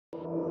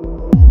Doing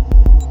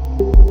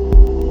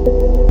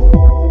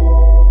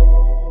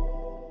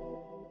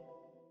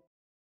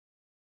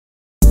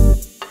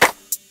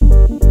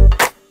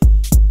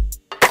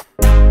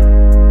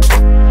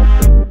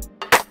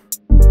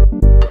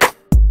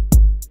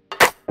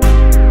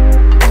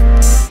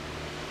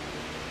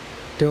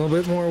a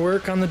bit more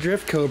work on the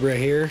drift Cobra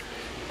here.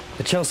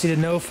 The Chelsea to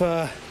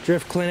Nofa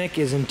drift clinic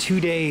is in 2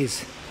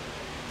 days.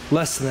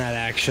 Less than that,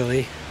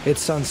 actually.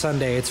 It's on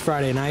Sunday, it's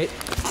Friday night.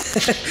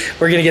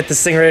 We're gonna get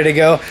this thing ready to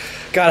go.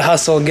 Gotta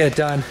hustle and get it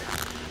done.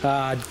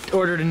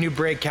 Ordered a new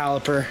brake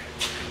caliper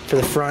for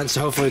the front,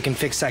 so hopefully we can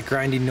fix that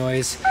grinding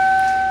noise.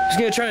 Just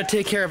gonna try to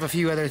take care of a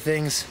few other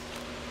things.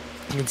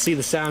 You can see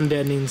the sound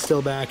deadening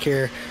still back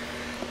here.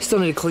 Still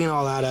need to clean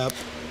all that up.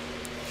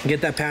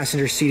 Get that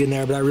passenger seat in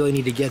there, but I really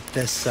need to get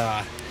this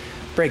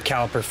brake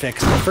caliper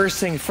fixed. But first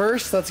thing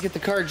first, let's get the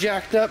car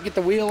jacked up, get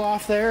the wheel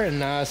off there,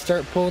 and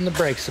start pulling the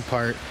brakes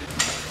apart.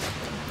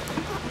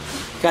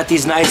 Got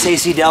these nice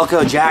AC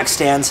Delco jack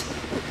stands.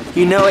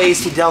 You know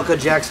AC Delco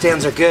jack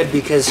stands are good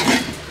because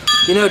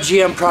you know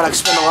GM products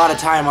spend a lot of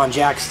time on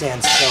jack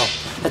stands, so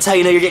that's how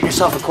you know you're getting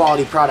yourself a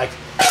quality product.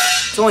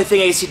 It's the only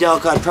thing AC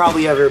Delco I'd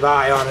probably ever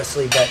buy,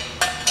 honestly, but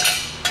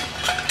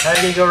how are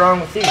you gonna go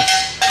wrong with these?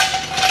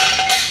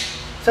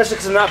 Especially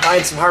because I'm not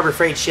buying some Harbor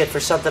Freight shit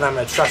for something I'm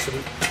going to trust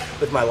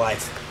with my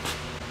life.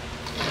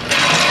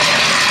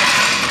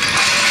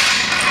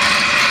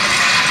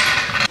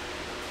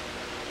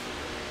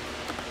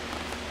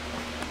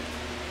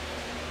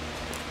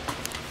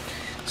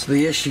 So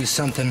the issue is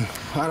something,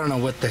 I don't know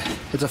what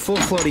it's a full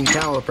floating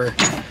caliper.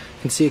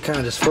 You can see it kind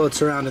of just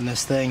floats around in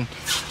this thing.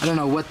 I don't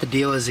know what the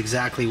deal is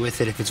exactly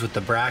with it, if it's with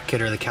the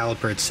bracket or the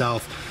caliper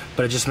itself,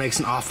 but it just makes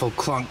an awful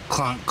clunk,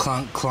 clunk,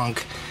 clunk,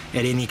 clunk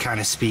at any kind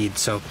of speed.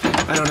 So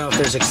I don't know if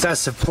there's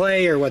excessive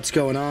play or what's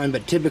going on,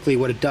 but typically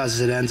what it does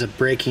is it ends up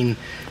breaking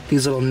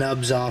these little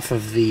nubs off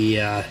of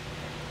the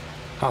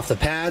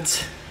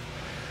pads,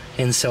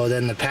 and so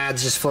then the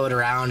pads just float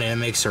around and it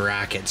makes a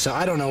racket. So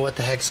I don't know what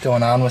the heck's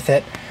going on with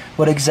it,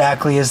 what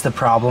exactly is the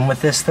problem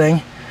with this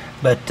thing,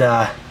 but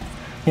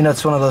you know,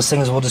 it's one of those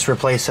things we'll just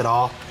replace it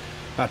all.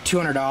 About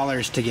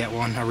 $200 to get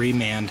one, a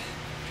remand,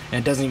 and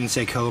it doesn't even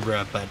say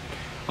Cobra, but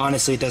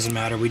honestly, it doesn't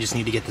matter. We just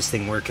need to get this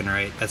thing working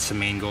right. That's the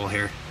main goal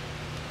here.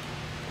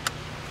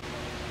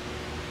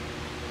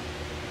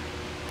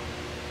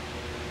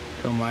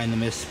 Don't mind the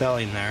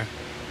misspelling there.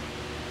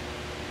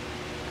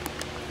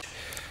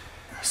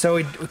 So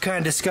we kind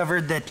of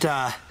discovered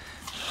that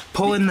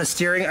pulling the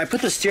steering, I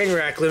put the steering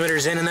rack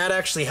limiters in, and that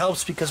actually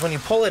helps because when you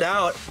pull it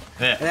out,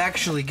 it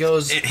actually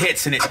goes... It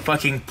hits and it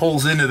fucking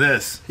pulls into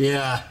this.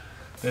 Yeah.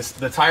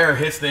 The tire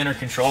hits the inner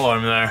control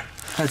arm there.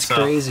 That's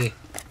crazy.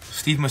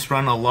 Steve must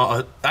run a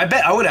lot. I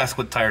bet I would ask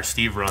what tire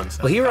Steve runs.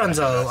 Well, he runs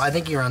a. I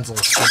think he runs a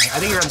little skinny. I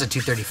think he runs a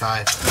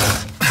 235.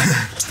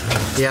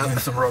 Yeah,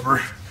 some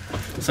rubber.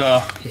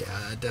 So yeah,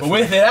 definitely. But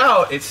with it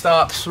out, it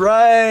stops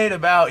right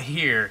about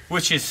here,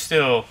 which is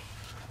still.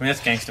 I mean,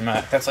 that's gangsta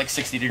Mac. That's like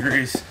 60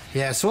 degrees.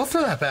 Yeah, so we'll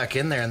throw that back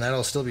in there, and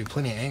that'll still be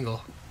plenty of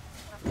angle.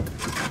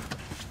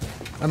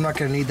 I'm not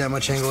gonna need that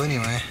much angle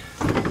anyway.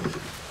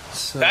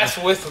 So. That's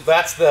with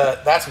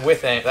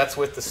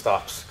the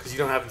stops because you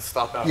don't have to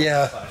stop out.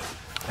 Yeah. On the side.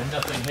 And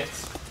nothing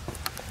hits.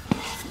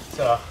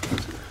 So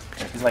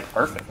he's like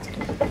perfect.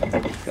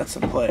 Got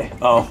some play.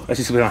 Oh, that's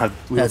just we don't have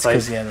wheel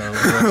tights.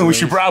 Yeah, we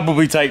should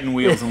probably tighten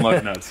wheels and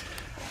lug nuts.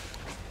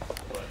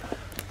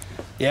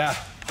 Yeah,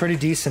 pretty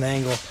decent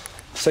angle.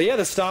 So yeah,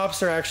 the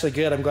stops are actually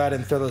good. I'm glad I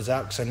didn't throw those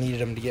out because I needed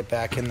them to get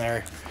back in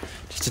there,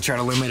 just to try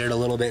to limit it a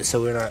little bit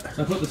so we're not.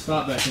 I put the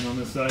stop back in on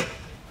this side.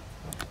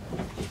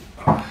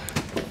 That's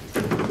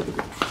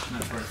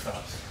where it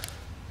stops.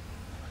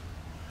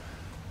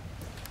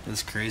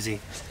 That's crazy.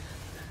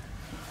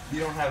 You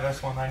don't have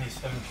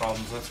S197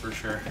 problems, that's for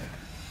sure.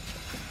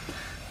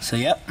 So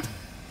yep.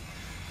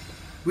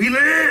 We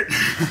lit!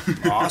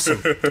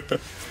 Awesome.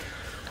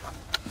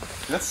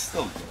 That's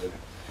still good.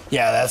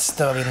 Yeah, that's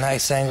still a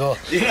nice angle.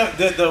 Yeah,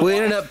 we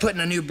ended up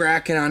putting a new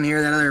bracket on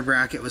here. That other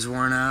bracket was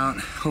worn out.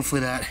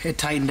 Hopefully it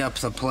tightened up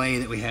the play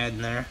that we had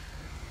in there.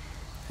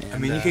 And, I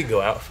mean, you could go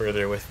out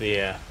further with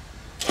the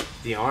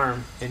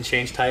arm and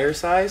change tire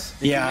size.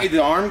 If you made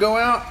the arm go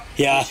out.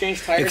 Yeah.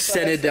 Change tire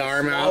extended size, the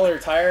arm out. Smaller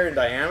tire in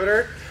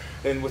diameter,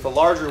 and with a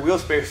larger wheel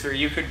spacer,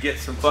 you could get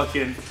some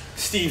fucking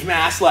Steve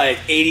Mass like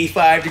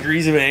 85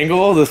 degrees of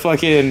angle. The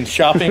fucking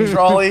shopping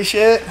trolley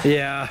shit.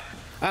 Yeah.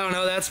 I don't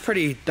know. That's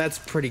pretty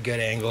good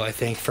angle, I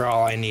think, for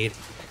all I need.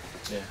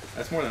 Yeah,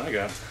 that's more than I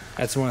got.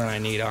 That's more than I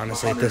need,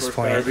 honestly, at this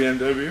point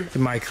BMW.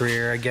 in my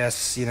career. I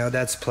guess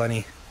that's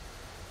plenty.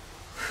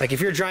 Like if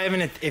you're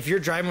driving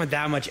with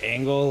that much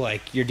angle,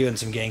 like you're doing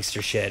some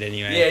gangster shit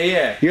anyway.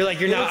 Yeah, yeah.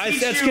 You're not.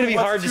 That's gonna be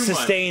hard to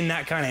sustain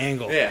that kind of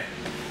angle. Yeah.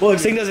 Well,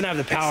 this thing doesn't have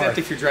the power. Except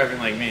if you're driving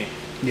like me.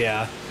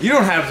 Yeah. You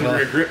don't have the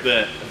rear grip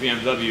that a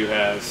BMW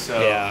has, so.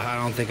 Yeah, I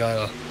don't think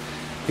it'll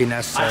be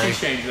necessary. I can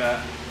change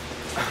that.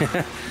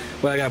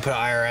 Well, I gotta put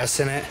IRS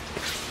in it.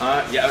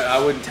 Yeah, I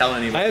wouldn't tell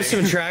anybody. I have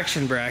some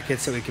traction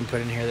brackets that we can put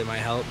in here that might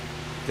help.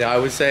 I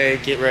would say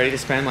get ready to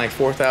spend like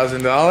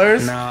 $4,000.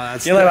 No,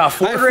 that's get like about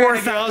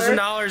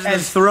 $4,000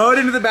 and throw it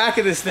into the back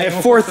of this thing. I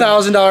have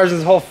 $4,000 in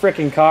this whole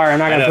freaking car. I'm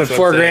not gonna put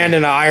 $4,000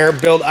 in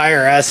a build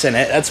IRS in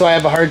it. That's why I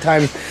have a hard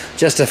time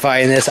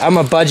justifying this. I'm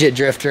a budget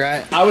drifter.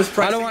 I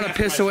don't want to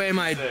piss away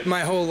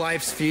my whole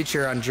life's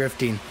future on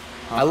drifting.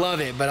 I love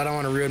it, but I don't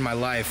want to ruin my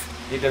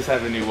life. He does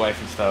have a new wife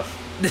and stuff.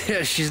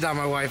 She's not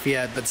my wife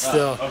yet, but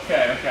still.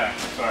 Okay,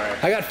 sorry.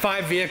 I got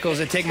 5 vehicles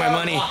that take my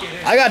money.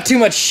 I got too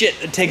much shit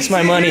that takes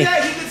my money. He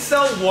could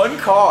sell one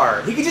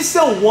car. He could just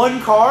sell one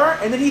car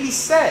and then he'd be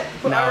set.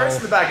 Put IRS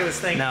in the back of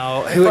this thing.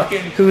 No,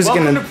 who's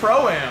welcome to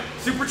Pro-Am.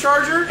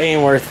 Supercharger?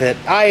 Ain't worth it.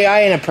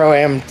 I ain't a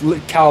Pro-Am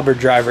caliber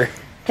driver.